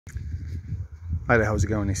Hi there, how's it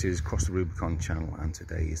going? This is Cross the Rubicon channel and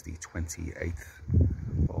today is the 28th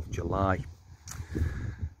of July.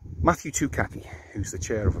 Matthew Tukaki, who's the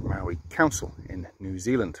chair of a Maori council in New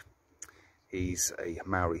Zealand. He's a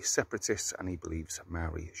Maori separatist and he believes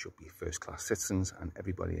Maori should be first-class citizens and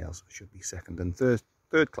everybody else should be second and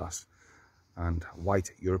third class. And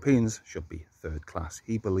white Europeans should be third class.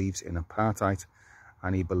 He believes in apartheid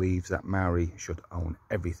and he believes that Maori should own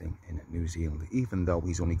everything in New Zealand, even though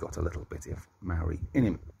he's only got a little bit of Maori in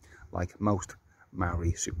him, like most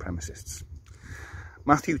Maori supremacists.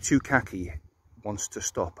 Matthew Tukaki wants to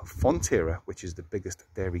stop Fonterra, which is the biggest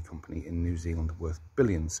dairy company in New Zealand worth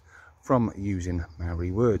billions, from using Maori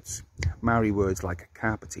words. Maori words like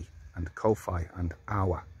kapiti and kowhai and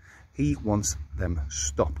awa. He wants them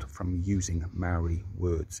stopped from using Maori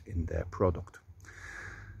words in their product.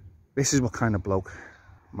 This is what kind of bloke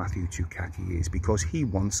Matthew Tukaki is, because he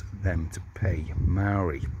wants them to pay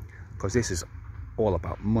Maori, because this is all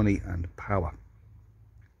about money and power.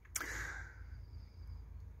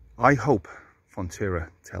 I hope Fonterra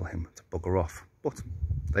tell him to bugger off, but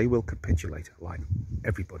they will capitulate like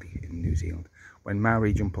everybody in New Zealand. When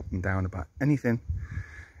Maori jump up and down about anything,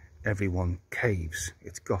 everyone caves.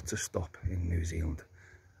 It's got to stop in New Zealand.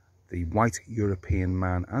 The white European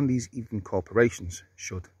man and these even corporations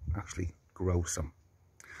should actually grow some.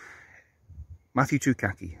 Matthew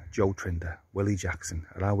Tukaki, Joe Trinder, Willie Jackson,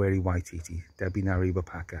 Raweri Waititi, Debbie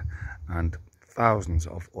Naribapaka and thousands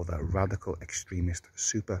of other radical extremist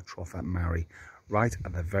super troffa Maori right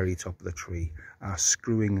at the very top of the tree are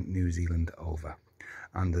screwing New Zealand over.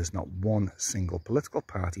 And there's not one single political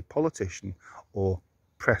party, politician or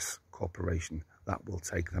press corporation that will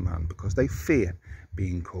take them on because they fear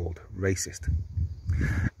being called racist.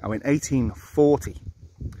 Now in 1840,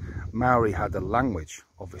 Maori had a language,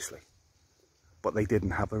 obviously, but they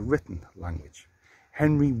didn't have a written language.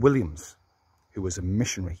 Henry Williams, who was a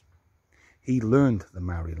missionary, he learned the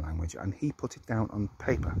Maori language and he put it down on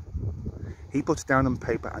paper. He put it down on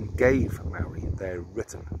paper and gave Maori their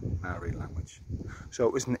written Maori language. So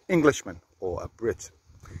it was an Englishman or a Brit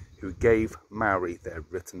who gave Maori their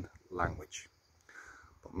written language.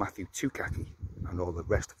 But Matthew Tukaki and all the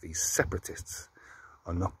rest of these separatists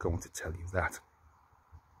are not going to tell you that.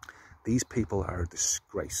 These people are a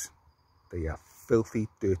disgrace. They are filthy,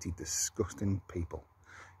 dirty, disgusting people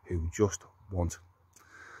who just want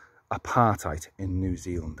apartheid in New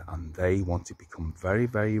Zealand, and they want to become very,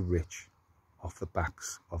 very rich off the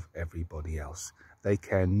backs of everybody else. They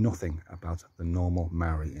care nothing about the normal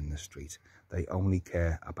Maori in the street. They only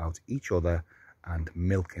care about each other and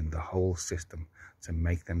milking the whole system to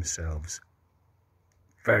make themselves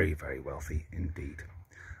very, very wealthy indeed.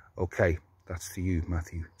 Okay, that's to you,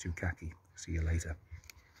 Matthew Tukaki. See you later.